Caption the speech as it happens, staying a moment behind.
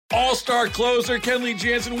All-star closer Kenley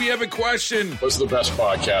Jansen, we have a question. What's the best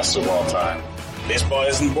podcast of all time? Baseball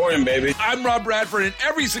isn't boring, baby. I'm Rob Bradford, and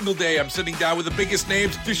every single day I'm sitting down with the biggest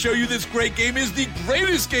names to show you this great game is the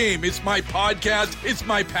greatest game. It's my podcast. It's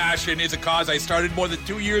my passion. It's a cause I started more than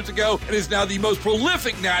 2 years ago and is now the most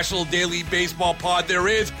prolific national daily baseball pod there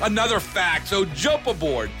is. Another fact. So jump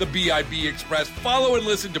aboard the BIB Express. Follow and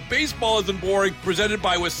listen to Baseball Isn't Boring, presented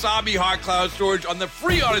by Wasabi Hot Cloud Storage on the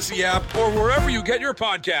free Odyssey app or wherever you get your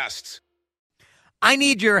podcasts. I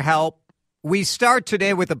need your help. We start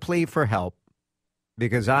today with a plea for help,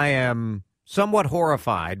 because I am somewhat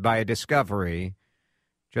horrified by a discovery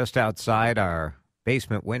just outside our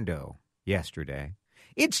basement window yesterday.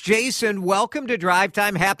 It's Jason. Welcome to Drive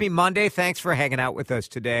Time. Happy Monday. Thanks for hanging out with us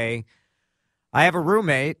today. I have a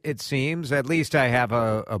roommate, it seems. At least I have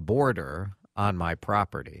a boarder on my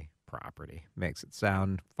property. Property makes it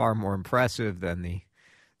sound far more impressive than the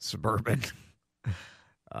suburban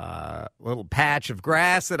little patch of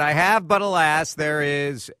grass that I have, but alas, there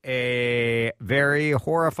is a very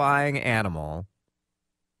horrifying animal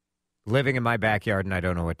living in my backyard, and I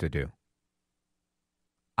don't know what to do.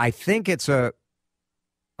 I think it's a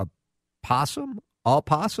possum,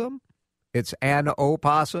 opossum. It's an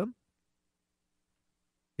opossum.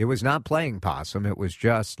 It was not playing possum. It was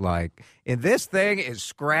just like, and this thing is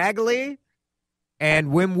scraggly,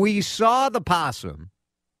 and when we saw the possum,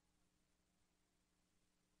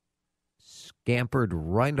 scampered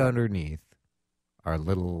right underneath our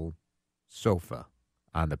little sofa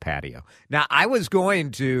on the patio. Now, I was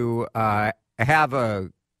going to have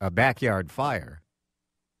a backyard fire,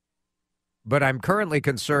 but I'm currently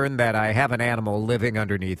concerned that I have an animal living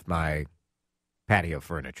underneath my patio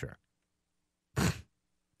furniture.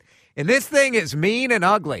 And this thing is mean and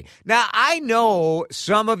ugly. Now, I know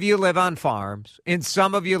some of you live on farms, and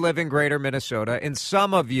some of you live in greater Minnesota, and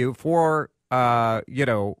some of you, for,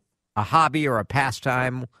 a hobby or a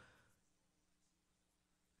pastime,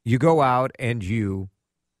 you go out and you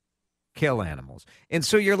kill animals. And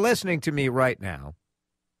so you're listening to me right now.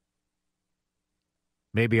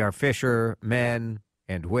 Maybe our fishermen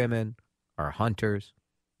and women are hunters,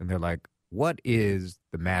 and they're like, what is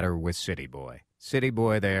the matter with City Boy? City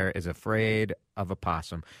Boy there is afraid of a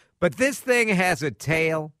possum. But this thing has a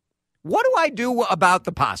tail. What do I do about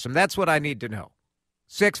the possum? That's what I need to know.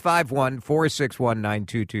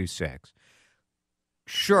 651-461-9226.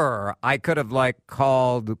 Sure, I could have,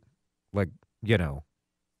 called,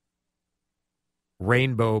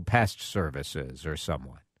 Rainbow Pest Services or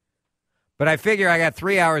someone. But I figure I got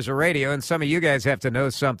 3 hours of radio, and some of you guys have to know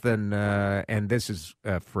something, and this is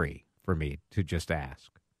free for me to just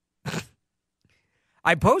ask.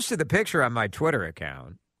 I posted the picture on my Twitter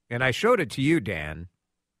account, and I showed it to you, Dan.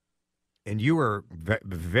 And you were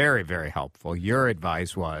very, very helpful. Your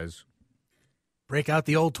advice was, break out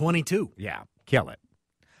the old 22. Yeah, kill it.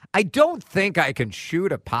 I don't think I can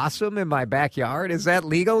shoot a possum in my backyard. Is that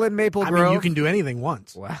legal in Maple Grove? I mean, you can do anything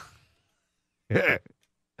once. Well,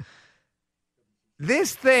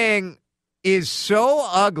 this thing is so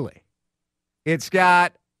ugly. It's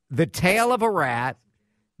got the tail of a rat,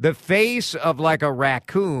 the face of like a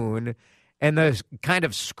raccoon, and the kind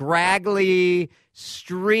of scraggly,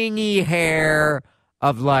 stringy hair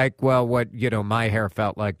of what, my hair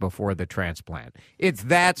felt like before the transplant. It's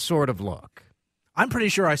that sort of look. I'm pretty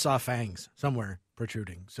sure I saw fangs somewhere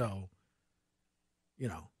protruding. So,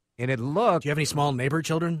 And it looked... Do you have any small neighbor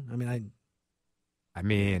children? I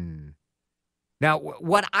mean... Now,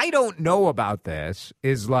 what I don't know about this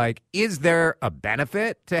is, is there a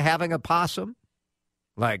benefit to having a possum?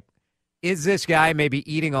 Is this guy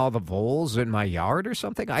maybe eating all the voles in my yard or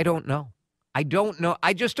something? I don't know. I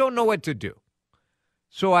just don't know what to do.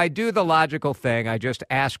 So I do the logical thing. I just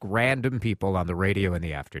ask random people on the radio in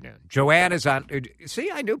the afternoon. Joanne is on.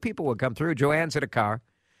 See, I knew people would come through. Joanne's in a car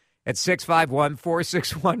at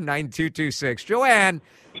 651-461-9226. Joanne,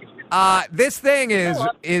 this thing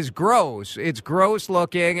is gross. It's gross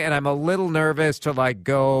looking, and I'm a little nervous to,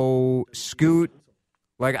 go scoot.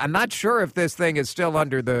 I'm not sure if this thing is still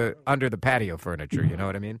under the patio furniture. You know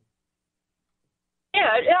what I mean?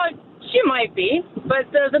 Yeah, she might be.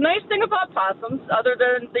 But the nice thing about possums, other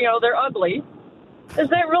than, they're ugly, is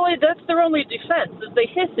that that's their only defense, is they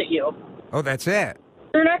hiss at you. Oh, that's it?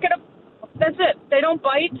 They're not going to, that's it. They don't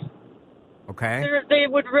bite. Okay. They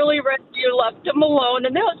would really rest you, left them alone,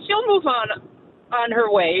 and she'll move on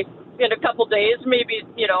her way in a couple days, maybe,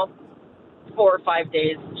 4 or 5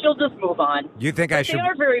 days. She'll just move on. You think I should? They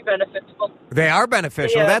are very beneficial. They are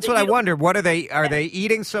beneficial. That's what I wonder. What are they? Are they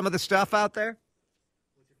eating some of the stuff out there?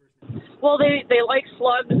 Well, they like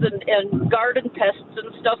slugs and garden pests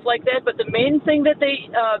and stuff like that. But the main thing that they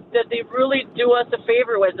really do us a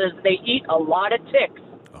favor with is they eat a lot of ticks.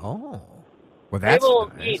 Oh, well, that's they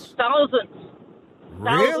will nice. eat thousands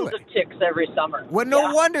of ticks every summer. Well,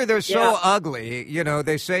 no wonder they're so Yeah. ugly. You know,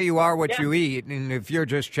 they say you are what you eat, and if you're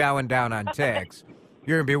just chowing down on ticks,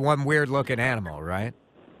 you're gonna be one weird-looking animal, right?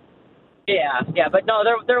 Yeah, but no,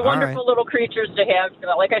 they're wonderful right. little creatures to have.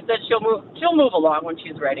 Like I said, she'll move along when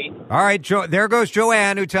she's ready. All right, there goes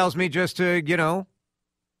Joanne, who tells me just to,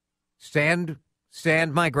 stand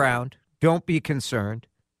my ground. Don't be concerned.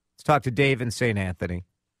 Let's talk to Dave in St. Anthony.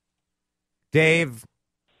 Dave,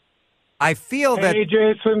 I feel that... Hey,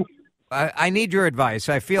 Jason. I need your advice.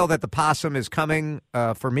 I feel that the possum is coming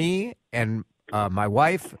for me and my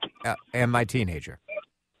wife and my teenager.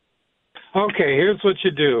 Okay, here's what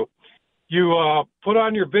you do. You put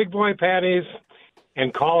on your big boy panties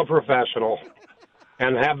and call a professional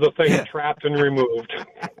and have the thing trapped and removed.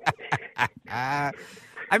 I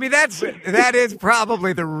mean, that is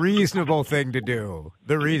probably the reasonable thing to do.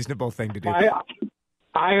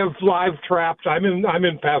 I have live trapped. I'm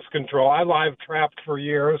in pest control. I live trapped for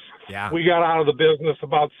years. Yeah. We got out of the business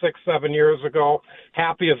about 6-7 years ago.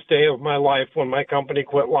 Happiest day of my life when my company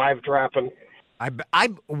quit live trapping.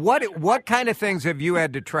 What kind of things have you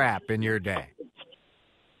had to trap in your day?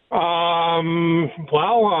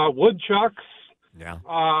 Woodchucks. Yeah.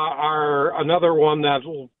 Are another one that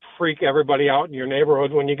will freak everybody out in your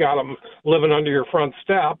neighborhood when you got them living under your front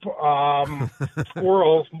step.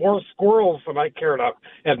 Squirrels, more squirrels than I care to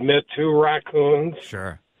admit to. Raccoons.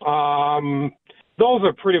 Sure. Those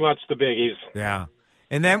are pretty much the biggies. Yeah.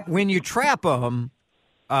 And then when you trap them,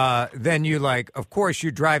 then you of course,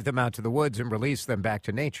 you drive them out to the woods and release them back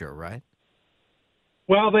to nature, right?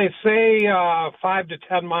 Well, they say 5 to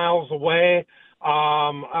 10 miles away.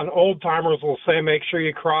 And old timers will say, make sure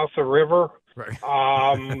you cross a river. Right.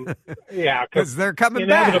 Yeah, because they're coming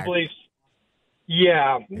inevitably, back.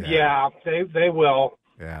 Yeah, they will.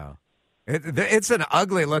 Yeah, it's an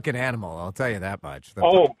ugly looking animal. I'll tell you that much.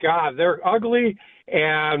 God, they're ugly,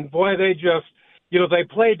 and boy, they just they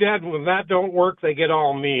play dead. When that don't work, they get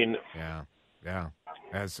all mean. Yeah.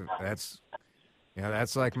 That's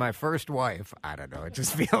like my first wife. I don't know. It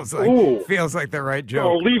just feels like the right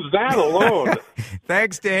joke. Oh, leave that alone.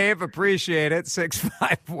 Thanks, Dave. Appreciate it.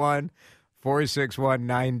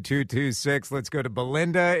 651-461-9226. Let's go to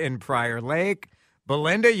Belinda in Prior Lake.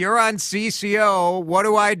 Belinda, you're on CCO. What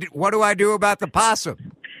do I do about the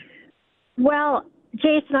possum? Well,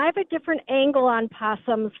 Jason, I have a different angle on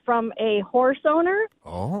possums from a horse owner.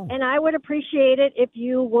 Oh. And I would appreciate it if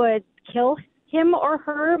you would kill him or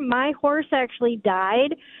her. My horse actually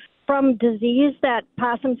died from disease that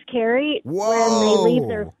possums carry. Whoa. When they leave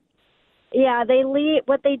their... Yeah, they leave.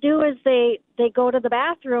 What they do is they go to the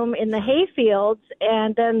bathroom in the hay fields,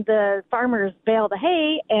 and then the farmers bale the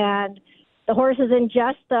hay, and the horses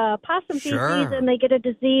ingest the possum feces, and they get a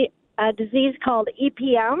disease called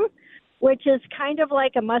EPM, which is kind of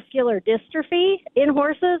like a muscular dystrophy in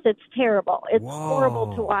horses. It's terrible. It's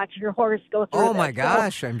horrible to watch your horse go through. Oh my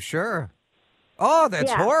gosh, I'm sure. Oh,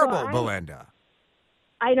 that's horrible, Belinda.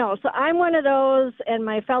 I know. So I'm one of those, and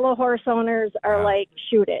my fellow horse owners are like,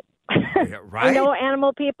 shoot it. Yeah, right? I know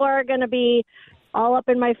animal people are going to be all up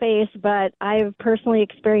in my face, but I've personally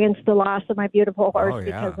experienced the loss of my beautiful horse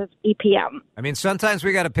because of EPM. I mean, sometimes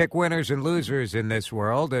we got to pick winners and losers in this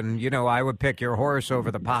world, and, I would pick your horse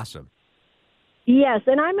over the possum. Yes,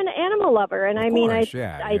 and I'm an animal lover, and I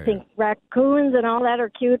think raccoons and all that are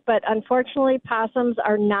cute, but unfortunately possums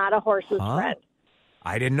are not a horse's friend.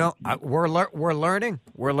 I didn't know. We're learning.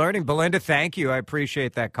 We're learning. Belinda, thank you. I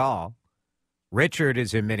appreciate that call. Richard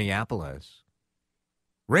is in Minneapolis.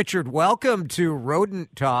 Richard, welcome to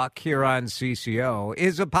Rodent Talk here on CCO.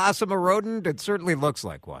 Is a possum a rodent? It certainly looks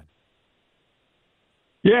like one.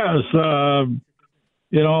 Yes. I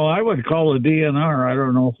would call a DNR. I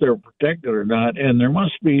don't know if they're protected or not. And there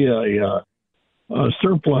must be a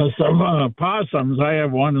surplus of possums. I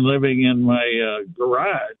have one living in my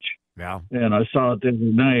garage. Yeah. And I saw it the other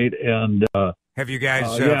night. And have you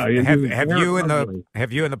guys? Have you and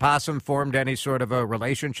the possum formed any sort of a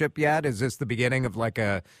relationship yet? Is this the beginning of like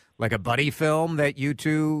a buddy film that you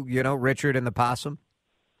two, Richard and the possum?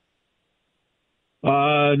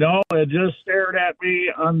 No, it just stared at me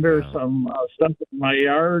under some stuff in my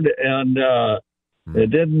yard, and it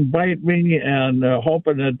didn't bite me. And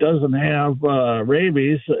hoping it doesn't have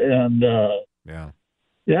rabies. And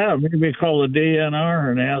maybe call the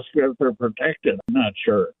DNR and ask if they're protected. I'm not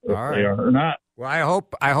sure if they are or not. Well,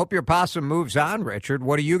 I hope your possum moves on, Richard.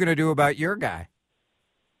 What are you going to do about your guy?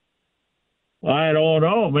 I don't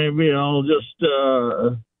know. Maybe I'll just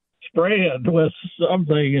spray it with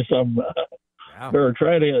something, or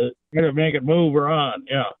try to make it move or on.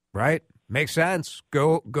 Yeah. Right. Makes sense.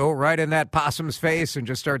 Go right in that possum's face and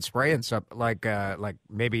just start spraying something like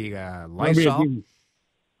maybe Lysol. WD.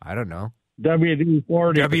 I don't know. WD-40.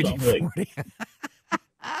 WD-40.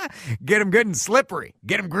 Get them good and slippery.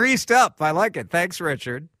 Get them greased up. I like it. Thanks,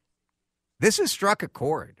 Richard. This has struck a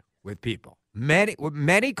chord with people.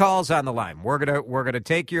 Many calls on the line. We're gonna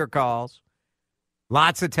take your calls.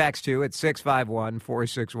 Lots of text too at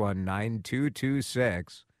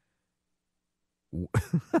 651-461-9226.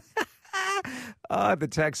 The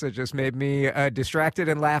text that just made me distracted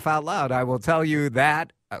and laugh out loud. I will tell you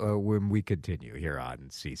that when we continue here on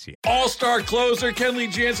CC. All-star closer Kenley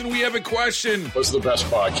Jansen, we have a question. What's the best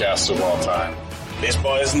podcast of all time?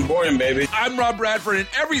 Baseball isn't boring, baby. I'm Rob Bradford, and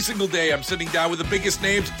every single day I'm sitting down with the biggest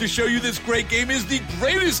names to show you this great game is the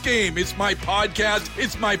greatest game. It's my podcast.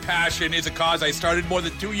 It's my passion. It's a cause I started more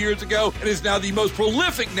than 2 years ago and is now the most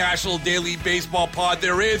prolific national daily baseball pod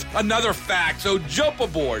there is. Another fact, so jump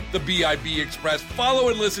aboard the BIB Express. Follow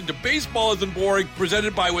and listen to Baseball Isn't Boring,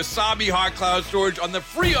 presented by Wasabi Hot Cloud Storage on the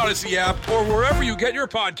free Odyssey app or wherever you get your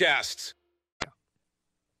podcasts.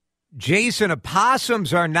 Jason,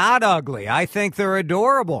 opossums are not ugly. I think they're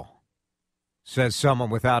adorable, says someone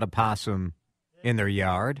without a possum in their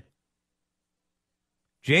yard.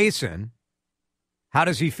 Jason, how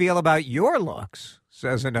does he feel about your looks,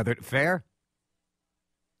 says another. Fair.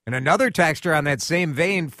 And another texter on that same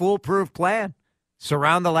vein, foolproof plan.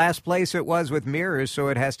 Surround the last place it was with mirrors so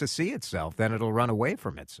it has to see itself. Then it'll run away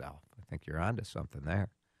from itself. I think you're onto something there.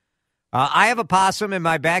 I have a possum in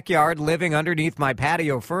my backyard living underneath my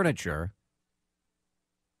patio furniture.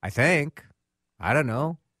 I think. I don't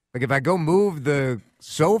know. Like if I go move the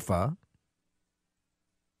sofa,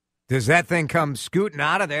 does that thing come scooting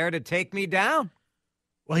out of there to take me down?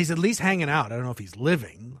 Well, he's at least hanging out. I don't know if he's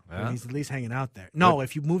living, but he's at least hanging out there. No,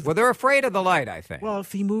 if you move... Well, they're afraid of the light, I think. Well,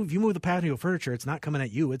 if you move the patio furniture, it's not coming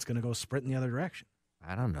at you. It's going to go sprint in the other direction.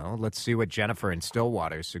 I don't know. Let's see what Jennifer in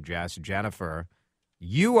Stillwater suggests. Jennifer,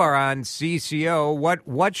 you are on CCO.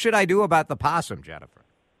 What should I do about the possum, Jennifer?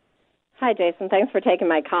 Hi, Jason. Thanks for taking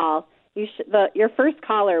my call. Your first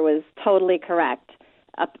caller was totally correct.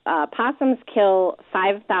 Possums kill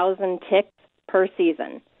 5,000 ticks per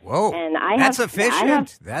season. Whoa, and that's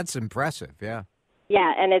efficient. That's impressive, yeah.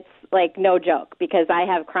 Yeah, and it's like no joke because I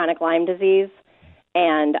have chronic Lyme disease,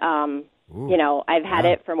 and, I've had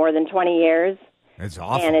it for more than 20 years. It's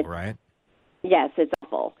awful, right? Yes, it's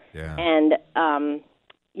awful. Yeah. And,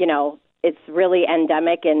 it's really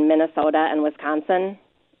endemic in Minnesota and Wisconsin.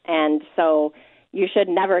 And so you should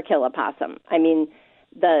never kill a possum. I mean,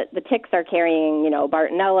 the ticks are carrying,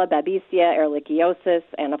 Bartonella, Babesia, Ehrlichiosis,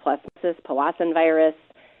 Anaplasmosis, Powassan virus,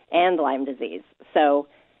 and Lyme disease. So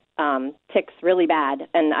ticks really bad.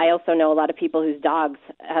 And I also know a lot of people whose dogs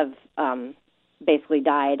have basically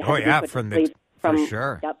died. Oh, yeah, for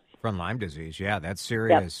sure. Yep. From Lyme disease. Yeah, that's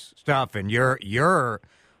serious stuff. And you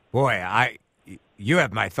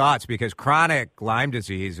have my thoughts because chronic Lyme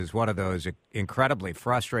disease is one of those incredibly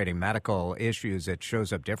frustrating medical issues that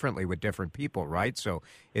shows up differently with different people, right? So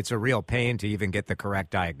it's a real pain to even get the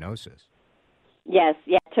correct diagnosis. Yes.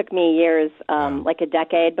 Yeah, it took me years, like a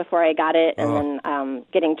decade before I got it, and then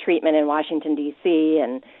getting treatment in Washington, D.C.,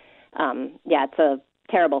 and, it's a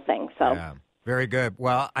terrible thing. So. Yeah. Very good.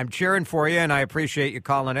 Well, I'm cheering for you, and I appreciate you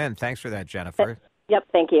calling in. Thanks for that, Jennifer. Yep,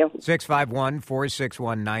 thank you.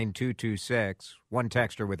 651-461-9226. One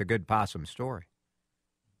texter with a good possum story.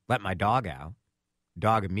 Let my dog out.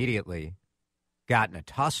 Dog immediately got in a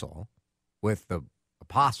tussle with the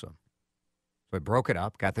opossum. So I broke it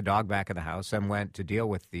up, got the dog back in the house, and went to deal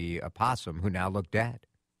with the opossum, who now looked dead.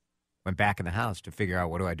 Went back in the house to figure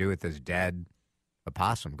out what do I do with this dead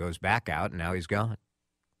opossum. Goes back out, and now he's gone.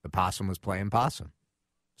 The possum was playing possum.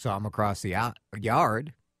 Saw him across the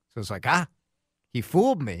yard. So it's like, he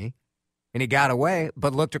fooled me, and he got away,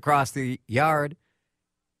 but looked across the yard,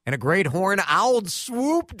 and a great horned owl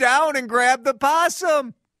swooped down and grabbed the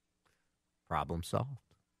possum. Problem solved.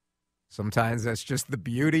 Sometimes that's just the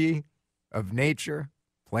beauty of nature,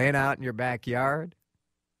 playing out in your backyard.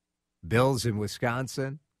 Bill's in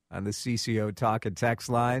Wisconsin on the CCO Talk and Text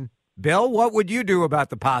line. Bill, what would you do about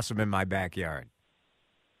the possum in my backyard?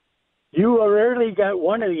 You rarely got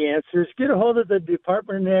one of the answers. Get a hold of the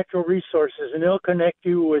Department of Natural Resources, and they'll connect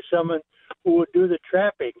you with someone who would do the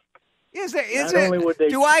trapping.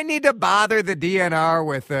 Do I need to bother the DNR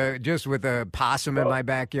with with a possum in my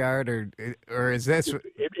backyard, or is this?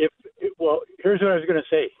 Well, here's what I was going to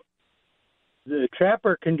say. The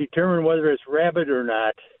trapper can determine whether it's rabbit or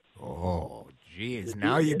not. Oh, geez!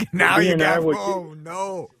 Now you got. Oh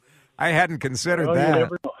no! I hadn't considered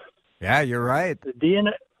that. Yeah, you're right.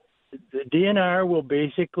 The DNR will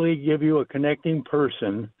basically give you a connecting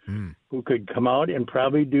person who could come out and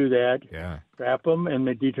probably do that. Yeah. Trap them and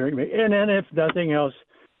and then if nothing else,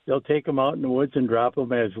 they'll take them out in the woods and drop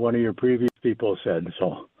them, as one of your previous people said.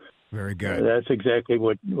 So very good. That's exactly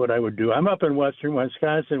what I would do. I'm up in western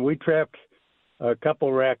Wisconsin. We trapped a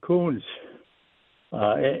couple raccoons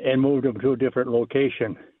and moved them to a different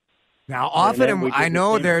location. Now, often I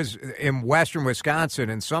know there's in western Wisconsin,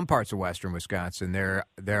 in some parts of western Wisconsin, there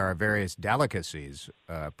are various delicacies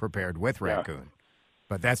prepared with raccoon,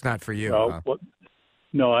 but that's not for you.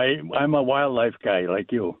 No, I'm a wildlife guy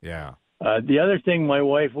like you. Yeah. The other thing, my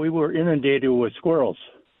wife, we were inundated with squirrels.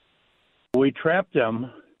 We trapped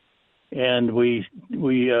them, and we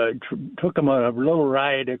took them on a little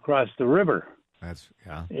ride across the river.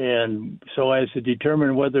 And so as to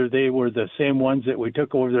determine whether they were the same ones that we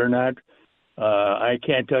took over there or not, I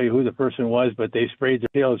can't tell you who the person was, but they sprayed their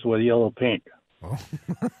tails with yellow paint. Oh.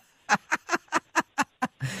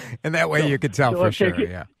 And that way you could tell for sure,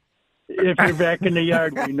 yeah. If you're back in the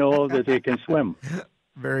yard, we know that they can swim.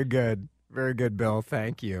 Very good. Very good, Bill.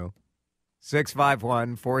 Thank you.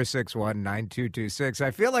 651-461-9226. I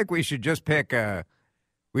feel like we should just pick like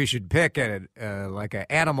an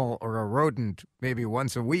animal or a rodent maybe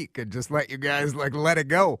once a week and just let you guys let it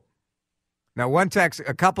go. Now,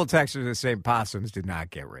 a couple texters are saying possums did not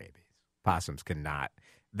get rabies. Possums cannot.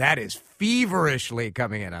 That is feverishly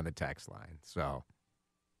coming in on the text line. So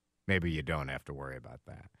maybe you don't have to worry about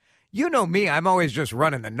that. You know me, I'm always just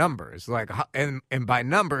running the numbers. And by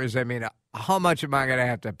numbers, I mean, how much am I going to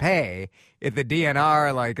have to pay if the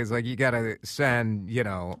DNR is you got to send,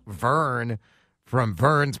 Vern from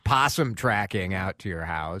Vern's possum tracking out to your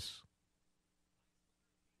house?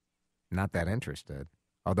 Not that interested.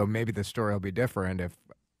 Although maybe the story will be different if,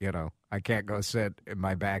 I can't go sit in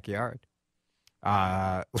my backyard.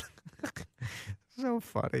 So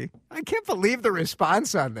funny. I can't believe the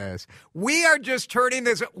response on this. We are just turning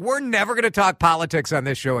this. We're never going to talk politics on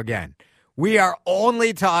this show again. We are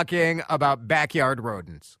only talking about backyard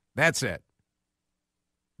rodents. That's it.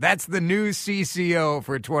 That's the new CCO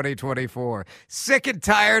for 2024. Sick and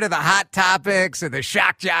tired of the hot topics and the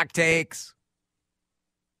shock jock takes.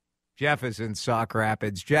 Jeff is in Sauk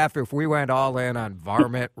Rapids. Jeff, if we went all in on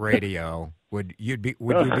varmint radio, would you be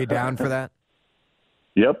down for that?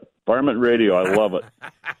 Yep, varmint radio. I love it.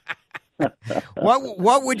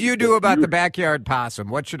 What would you do about the backyard possum?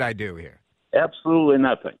 What should I do here? Absolutely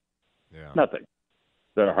nothing. Yeah. Nothing.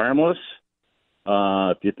 They're harmless.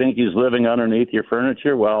 If you think he's living underneath your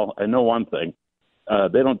furniture, well, I know one thing.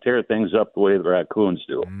 They don't tear things up the way the raccoons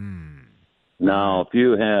do. Now, if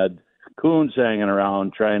you had coons hanging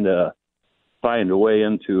around trying to find a way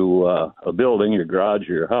into a building, your garage,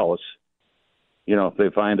 or your house, if they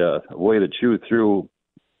find a way to chew through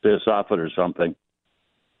this off it or something,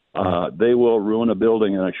 they will ruin a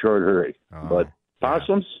building in a short hurry. But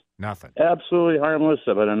possums, nothing. Absolutely harmless.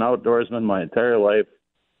 I've been an outdoorsman my entire life.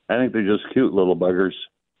 I think they're just cute little buggers,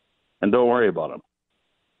 and don't worry about them.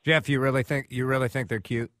 Jeff, you really think they're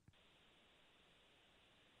cute?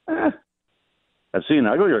 I've seen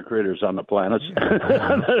uglier critters on the planet.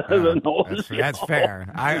 That's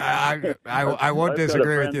fair. I won't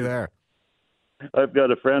disagree with you there. I've got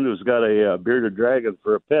a friend who's got a bearded dragon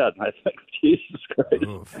for a pet, and I think, Jesus Christ,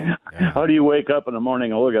 how do you wake up in the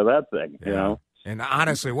morning and look at that thing? Yeah. And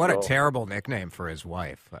honestly, what a terrible nickname for his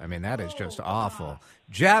wife. I mean, that is just awful.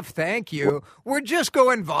 Jeff, thank you. We're just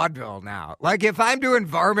going vaudeville now. If I'm doing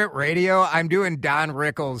varmint radio, I'm doing Don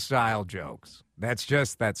Rickles style jokes. That's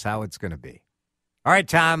how it's going to be. All right,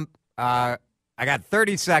 Tom, I got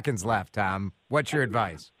 30 seconds left, Tom. What's your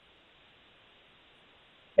advice?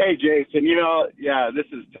 Hey, Jason, this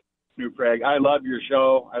is New Craig. I love your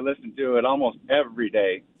show. I listen to it almost every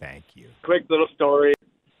day. Thank you. Quick little story.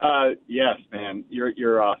 Yes, man,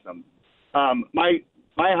 you're awesome. My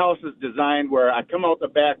house is designed where I come out the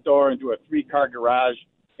back door into a 3-car garage,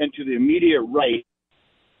 and to the immediate right,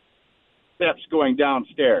 steps going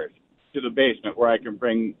downstairs to the basement where I can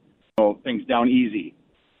bring things down easy.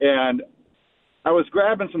 And I was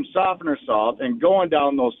grabbing some softener salt and going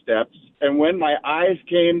down those steps, and when my eyes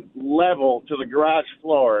came level to the garage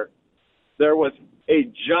floor, there was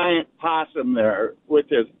a giant possum there with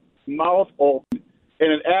his mouth open,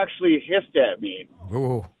 and it actually hissed at me.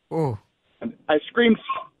 Oh. And I screamed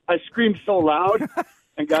so loud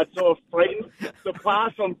and got so frightened, the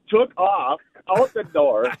possum took off out the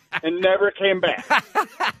door and never came back.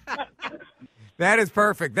 That is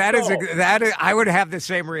perfect. That is I would have the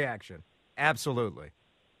same reaction. Absolutely.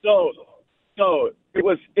 So it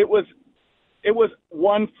was it was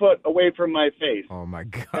 1 foot away from my face. Oh my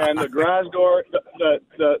God. And the garage door,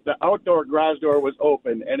 the outdoor garage door was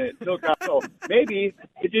open, and it took off. So maybe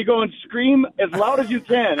if you go and scream as loud as you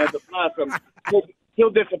can at the possum, he'll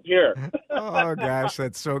disappear. Oh gosh,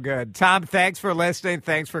 that's so good. Tom, thanks for listening.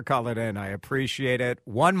 Thanks for calling in. I appreciate it.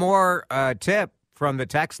 One more tip from the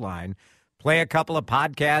text line. Play a couple of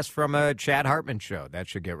podcasts from a Chad Hartman show. That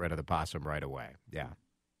should get rid of the possum right away. Yeah.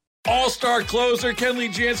 All-star closer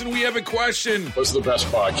Kenley Jansen, we have a question. What's the best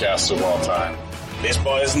podcast of all time?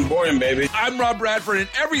 Baseball isn't boring, baby. I'm Rob Bradford, and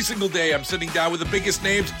every single day I'm sitting down with the biggest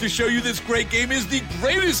names to show you this great game is the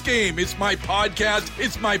greatest game. It's my podcast.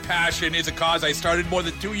 It's my passion. It's a cause I started more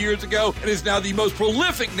than 2 years ago and is now the most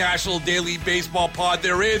prolific national daily baseball pod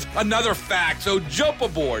there is. Another fact, so jump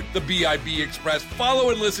aboard the BIB Express.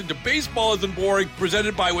 Follow and listen to Baseball Isn't Boring,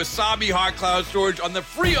 presented by Wasabi Hot Cloud Storage on the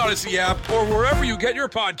free Odyssey app or wherever you get your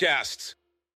podcasts.